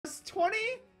20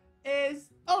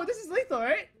 is... Oh, this is lethal,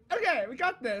 right? Okay, we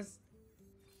got this.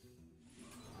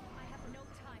 I have no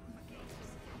time for games.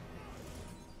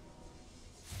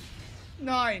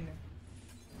 9.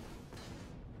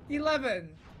 11.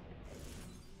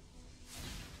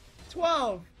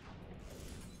 12.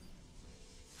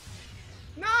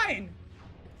 9!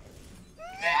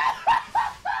 No!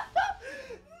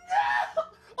 No!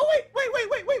 Oh wait!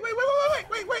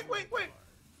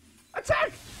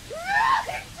 Attack! No!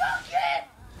 He took it!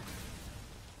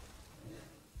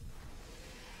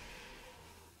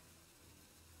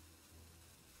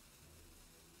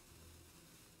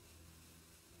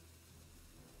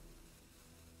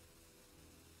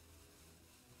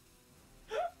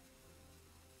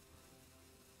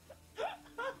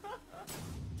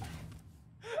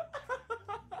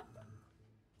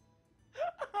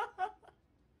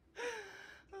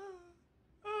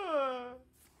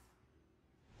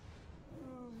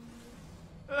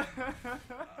 I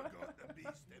got the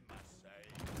beast in my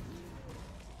sight.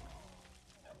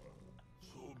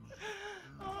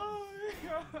 Oh my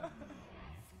god.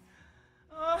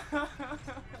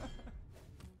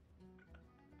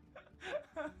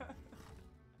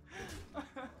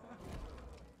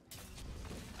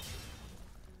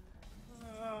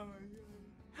 Oh my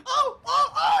god. Oh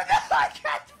no, I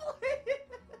can't believe it.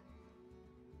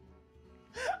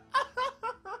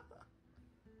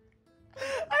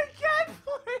 I can't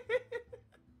believe it.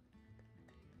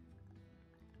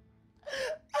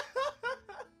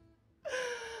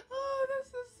 Oh, this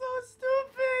is so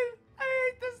stupid. I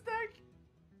hate this deck.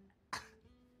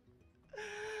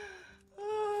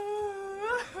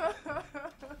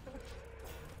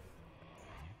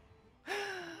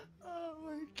 Oh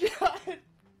my god.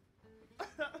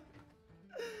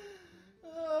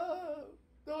 Oh,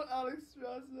 don't Alex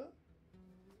Strasser.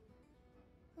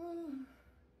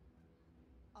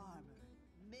 Armor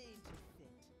made to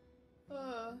fit.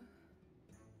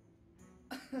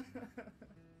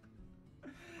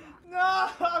 No,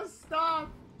 stop!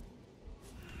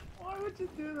 Why would you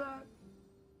do that?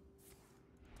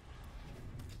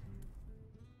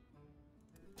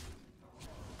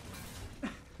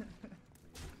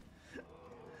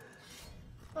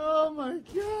 Oh my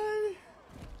god!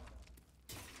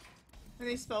 I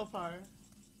need spellfire.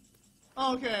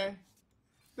 Okay.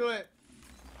 Do it.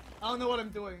 I don't know what I'm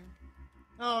doing.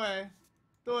 Okay.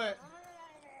 Do it.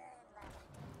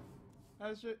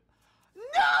 I should.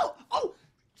 No! Oh!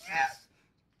 Yes!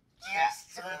 Yes!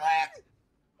 We win!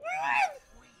 We win!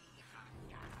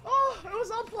 Oh, it was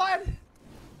all planned!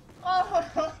 Oh!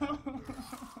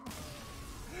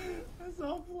 It was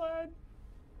all planned.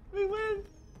 We win!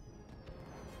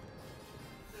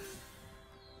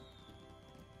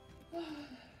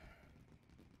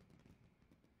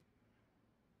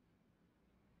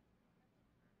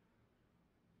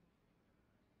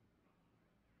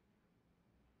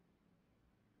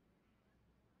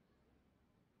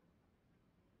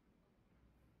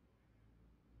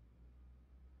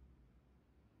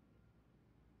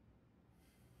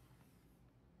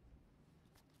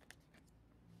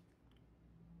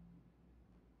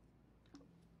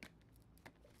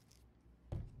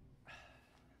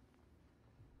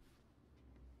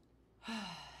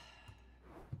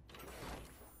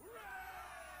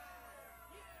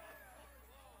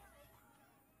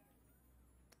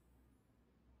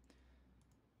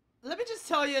 Let me just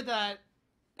tell you that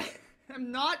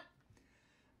I'm not.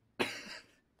 If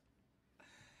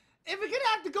we're gonna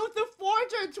have to go through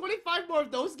 425 more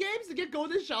of those games to get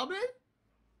Golden Shaman,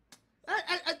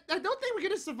 I don't think we're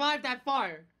gonna survive that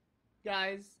far,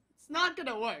 guys. It's not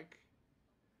gonna work.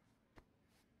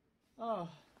 Oh.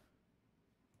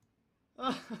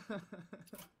 Alright,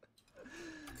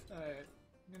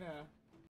 I'm gonna